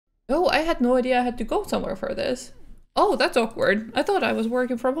Oh, I had no idea I had to go somewhere for this. Oh, that's awkward. I thought I was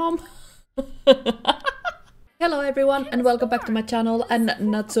working from home. Hello everyone and welcome back to my channel and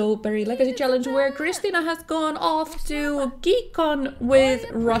Not So Berry Legacy Challenge, where Christina has gone off to GeekCon with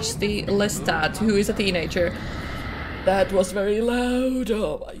Rusty Lestat, who is a teenager. That was very loud,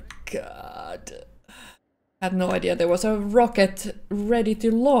 oh my god. I had no idea there was a rocket ready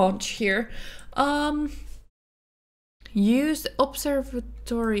to launch here. Use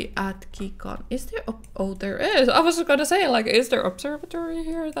observatory at GeekCon. Is there oh, there is. I was gonna say, like, is there observatory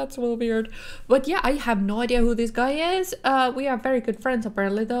here? That's a little weird. But yeah, I have no idea who this guy is. We are very good friends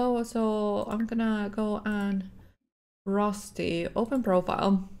apparently though, so I'm gonna go and Rusty, open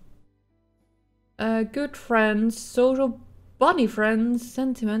profile. Good friends, social bunny friends,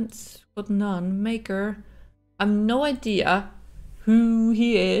 sentiments, but none. Maker. I have no idea who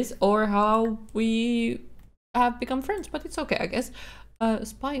he is or how we have become friends, but it's okay, I guess.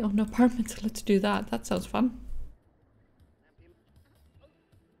 Spy on apartments, let's do that. That sounds fun.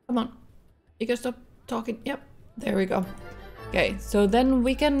 Come on, you can stop talking. Yep, there we go. Okay, so then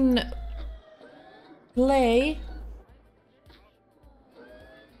we can play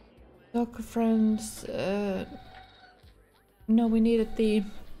talk friends. No, we needed the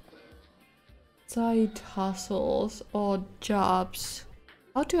side hustles or jobs.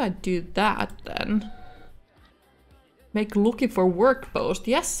 How do I do that then? Make looking for work post.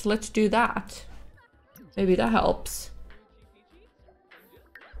 Yes, let's do that. Maybe that helps.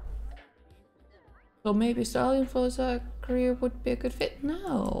 So maybe Stallion for a career would be a good fit.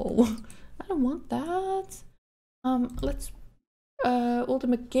 No, I don't want that. Let's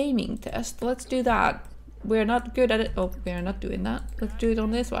ultimate gaming test. Let's do that. We're not good at it. Oh, we're not doing that. Let's do it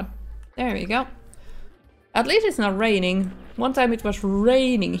on this one. There we go. At least it's not raining. One time it was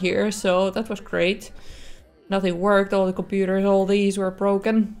raining here, so that was great. Nothing worked, all the computers, all these were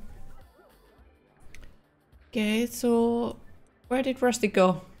broken. Okay, so where did Rusty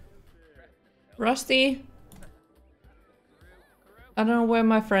go? Rusty? I don't know where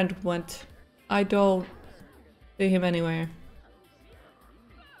my friend went. I don't see him anywhere.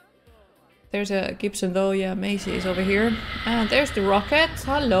 There's a Gibson though, yeah, Macy is over here. And there's the rocket,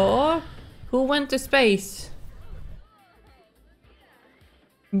 hello! Who went to space?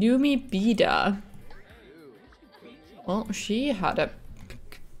 Yumi Bida. Well, she had a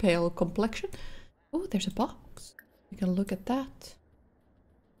pale complexion. Oh, there's a box. You can look at that.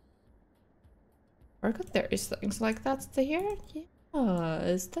 I forgot there is things like that here.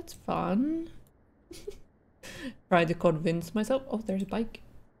 Yes, that's fun. Try to convince myself. Oh, there's a bike.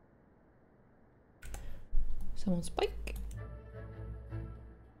 Someone's bike.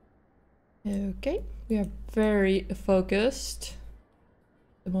 Okay, we are very focused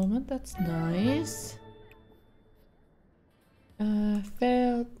at the moment. That's nice.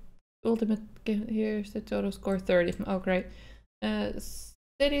 Failed ultimate game. Here's the total score 30. Oh, great.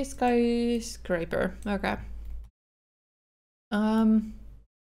 City skyscraper. Okay. Now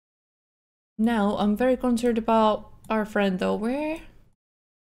I'm very concerned about our friend though. Where?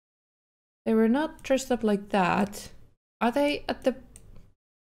 They were not dressed up like that. Are they at the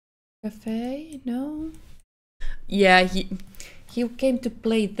cafe? No. Yeah, he came to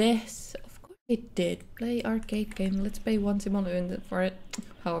play this. It did. Play arcade game. Let's pay 1 simoleon for it.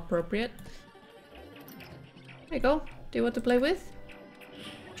 How appropriate. There you go. Do you want to play with?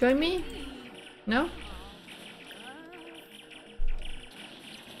 Join me? No?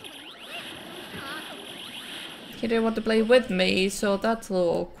 He didn't want to play with me, so that's a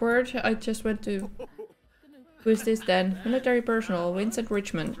little awkward. I just went to... Who's this then? Military personnel, Vincent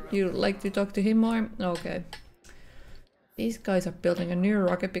Richmond. You like to talk to him more? Okay. These guys are building a new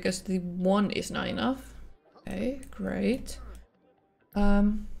rocket because the one is not enough. Okay, great. What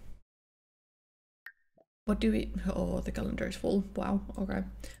do we... Oh, the calendar is full. Wow, okay.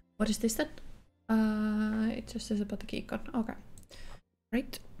 What is this then? It just says about the GeekCon. Okay.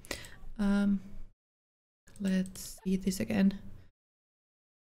 Great. Let's see this again.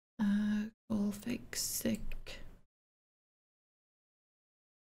 Golf sick.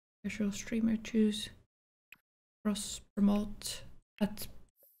 Casual streamer, choose. Cross promote at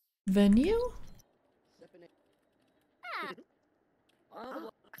venue?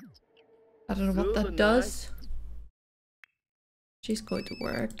 I don't know what that does. She's going to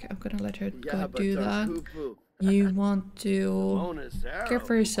work. I'm gonna let her go do that. You want to care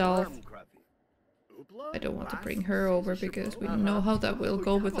for yourself. I don't want to bring her over because we know how that will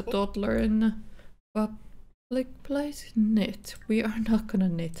go with a toddler in a public place. Knit. We are not gonna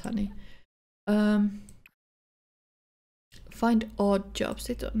knit, honey. Find odd jobs.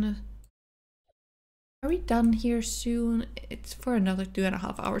 Sit on a Are we done here soon? It's for another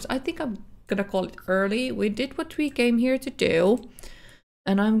 2.5 hours. I think I'm gonna call it early. We did what we came here to do.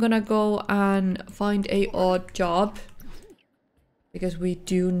 And I'm gonna go and find a odd job. Because we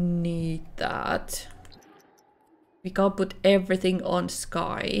do need that. We can't put everything on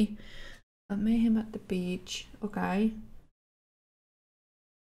Sky. I made him at the beach. Okay.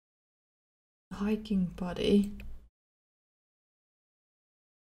 Hiking buddy.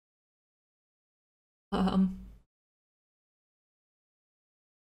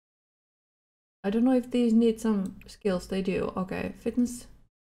 I don't know if these need some skills. They do. Okay. Fitness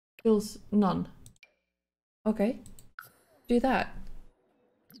skills, none. Okay. Do that.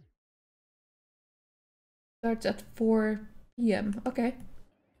 Starts at 4 PM. Okay.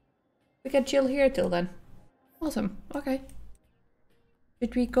 We can chill here till then. Awesome. Okay.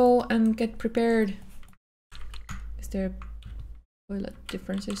 Should we go and get prepared? Is there toilet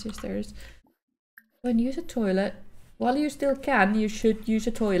differences? Yes, there is. Go and use a toilet. While you still can, you should use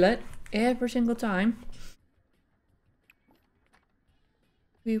a toilet every single time.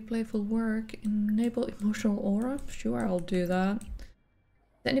 View playful work. Enable emotional aura. Sure, I'll do that.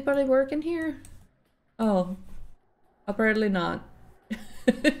 Does anybody work in here? Oh, apparently not.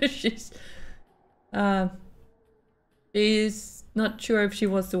 she's not sure if she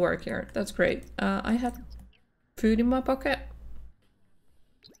wants to work here. That's great. I have food in my pocket.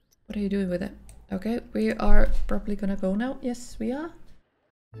 What are you doing with it? Okay, we are probably gonna go now. Yes, we are.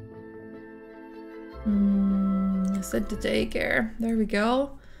 Send to daycare. There we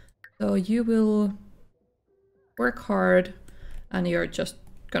go. So you will work hard and you're just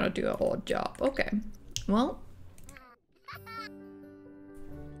gonna do a whole job. Okay. Well.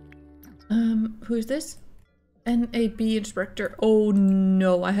 Who is this? NAB instructor. Oh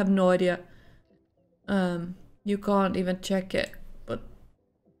no, I have no idea. You can't even check it. But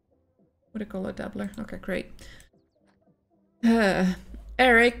what do you call a dabbler? Okay, great.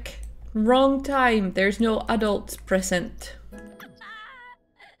 Eric, wrong time. There's no adults present.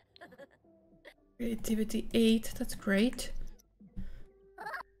 Creativity 8. That's great.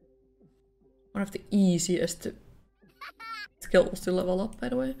 One of the easiest skills to level up, by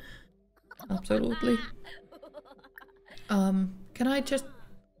the way. Absolutely. Can I just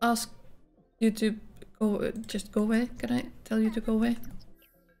ask you to go, just go away? Can I tell you to go away?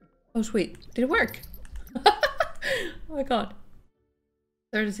 Oh, sweet. Did it work? Oh my god.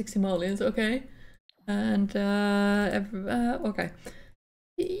 36 simoleons, okay. And, okay.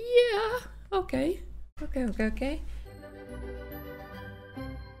 Yeah, okay. Okay.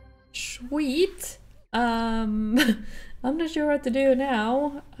 Sweet. I'm not sure what to do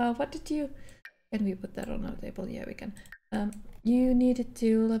now. What did you... Can we put that on our table? Yeah, we can. You needed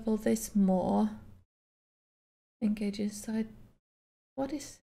to level this more. Engage inside. What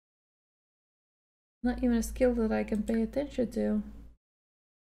is... Not even a skill that I can pay attention to.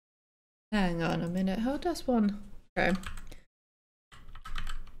 Hang on a minute. How does one... Okay.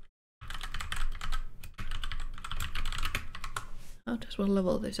 How does one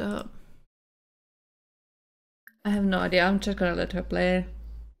level this up? I have no idea. I'm just gonna let her play.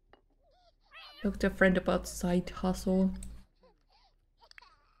 Talk to a friend about side hustle.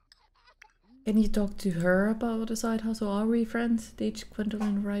 Can you talk to her about a side hustle? Are we friends? Teach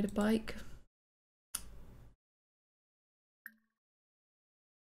Gwendolyn ride a bike.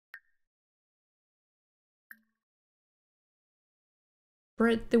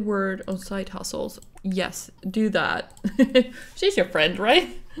 Spread the word on side hustles. Yes, do that. She's your friend,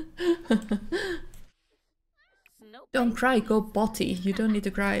 right? Don't cry, go botty. You don't need to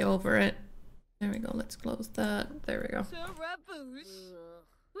cry over it. There we go, let's close that. There we go.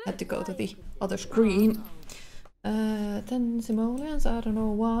 Had to go to the other screen. 10 simoleons, I don't know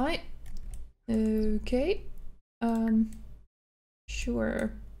why. Okay.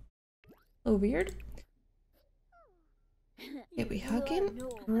 Sure. Oh, weird. Okay, we hug him.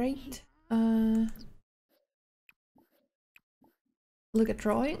 Great. Look at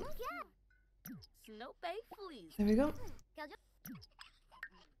drawing. There we go.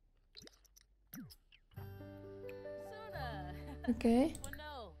 Okay.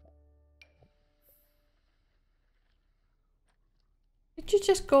 Did you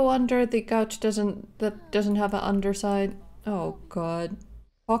just go under the couch that doesn't have an underside? Oh god.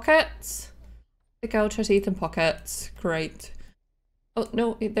 Pockets? The couch has eaten pockets. Great. Oh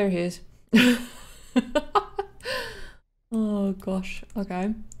no, there he is. Oh gosh.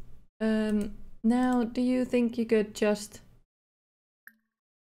 Okay. Now, do you think you could just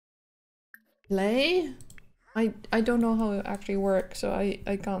play? I don't know how it actually works, so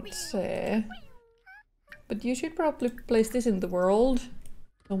I can't say. But you should probably place this in the world.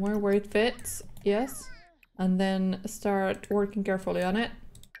 Somewhere where it fits. Yes? and then start working carefully on it.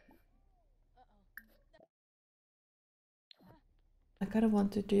 I kind of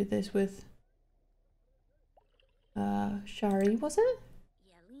want to do this with Shari, was it?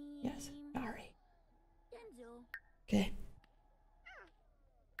 Yes, Shari. Okay.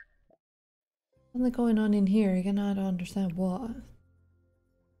 Something going on in here, I cannot understand what.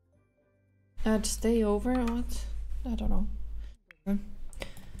 Add stay over, what? I don't know.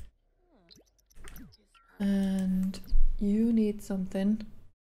 And you need something.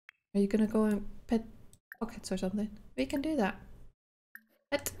 Are you gonna go and pet pockets or something? We can do that.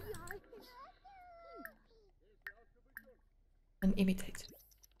 Pet. And imitate.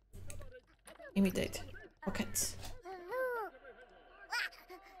 Imitate. Pockets.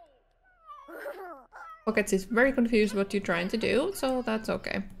 Pockets is very confused what you're trying to do, so that's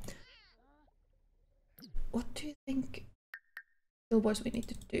okay. What do you think boys we need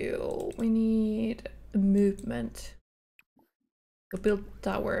to do? We need a movement to build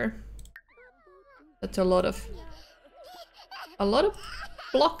tower. That's a lot of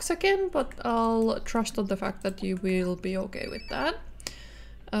blocks again, but I'll trust on the fact that you will be okay with that.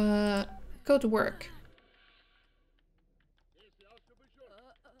 Go to work.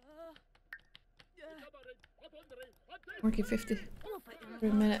 Working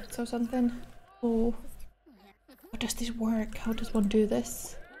 53 minutes or something. Oh. How does this work? How does one do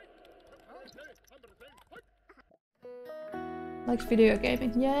this? Likes video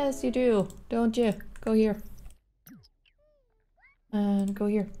gaming? Yes, you do, don't you? Go here. And go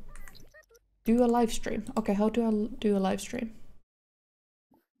here. Do a live stream. Okay, how do I do a live stream?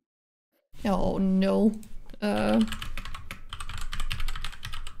 Oh no.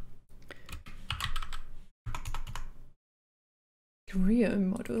 Career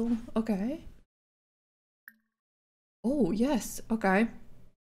module. Okay. Oh yes. Okay.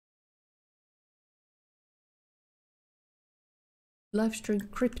 Live stream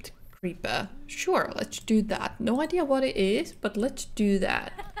crypt creeper. Sure, let's do that. No idea what it is, but let's do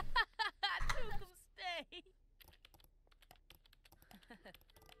that.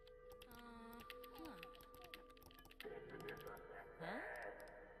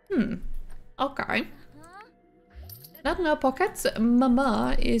 Okay. Not no pockets.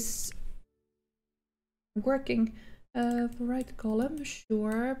 Mama is working for right column,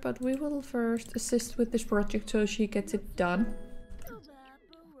 sure, but we will first assist with this project so she gets it done.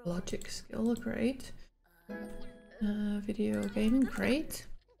 Logic skill, great. Video gaming, great.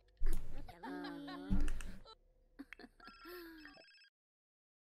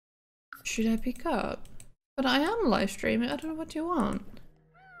 Should I pick up? But I am live streaming, I don't know what you want.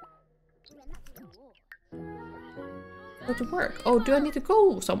 Go to work. Oh, do I need to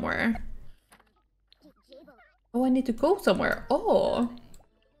go somewhere? Oh, I need to go somewhere. Oh.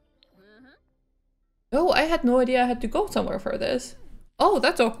 Oh, I had no idea I had to go somewhere for this. Oh,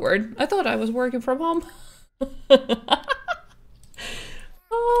 that's awkward. I thought I was working from home.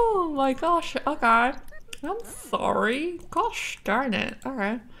 Oh my gosh. Okay. I'm sorry. Gosh darn it.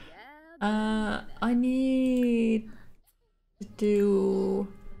 Okay. I need to do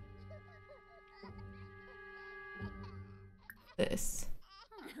this.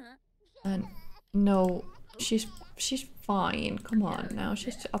 And no, she's fine. Come on now,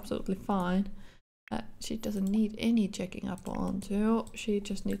 she's absolutely fine. She doesn't need any checking up onto. She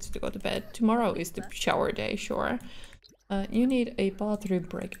just needs to go to bed. Tomorrow is the shower day, sure. You need a bathroom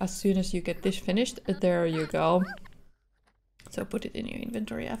break as soon as you get this finished. There you go. So put it in your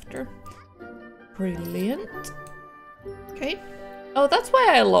inventory after. Brilliant. Okay. Oh, that's why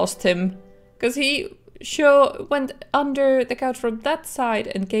I lost him. Because he went under the couch from that side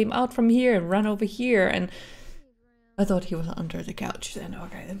and came out from here and ran over here, and I thought he was under the couch then.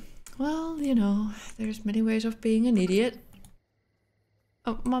 Okay then. Well, you know, there's many ways of being an idiot.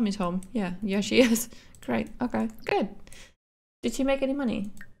 Oh, mommy's home. Yeah, she is. Great. Okay, good. Did she make any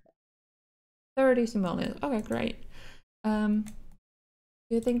money? 30 simoleons. Okay, great. Do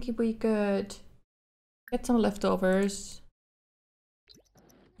you think we could get some leftovers?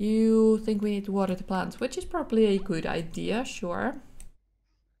 You think we need to water the plants, which is probably a good idea, sure.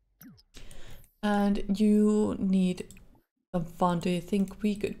 And you need some fun. Do you think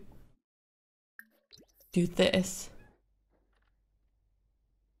we could do this?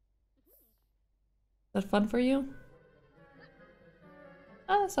 Is that fun for you?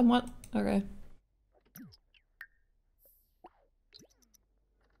 Somewhat. Okay.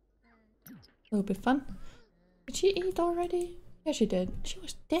 A little bit fun. Did she eat already? Yeah, she did. She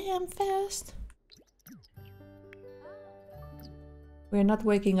was damn fast. We're not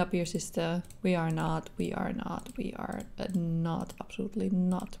waking up your sister. We are not. We are not. We are not. Absolutely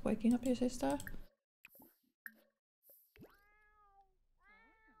not waking up your sister.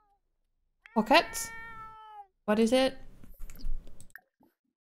 Pocket? What is it?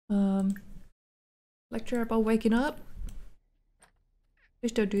 Lecture about waking up?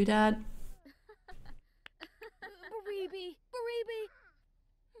 Please don't do that.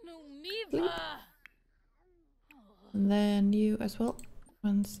 Sleep. And then you as well.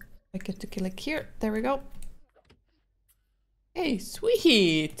 Once I get to click here. There we go. Hey,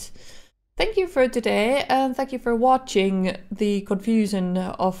 sweet! Thank you for today, and thank you for watching the confusion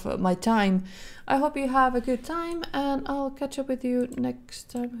of my time. I hope you have a good time, and I'll catch up with you next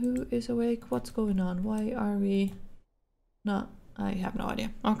time. Who is awake? What's going on? Why are we not? I have no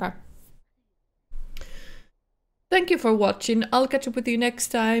idea. Okay. Thank you for watching. I'll catch up with you next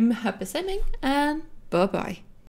time. Happy simming, and bye-bye.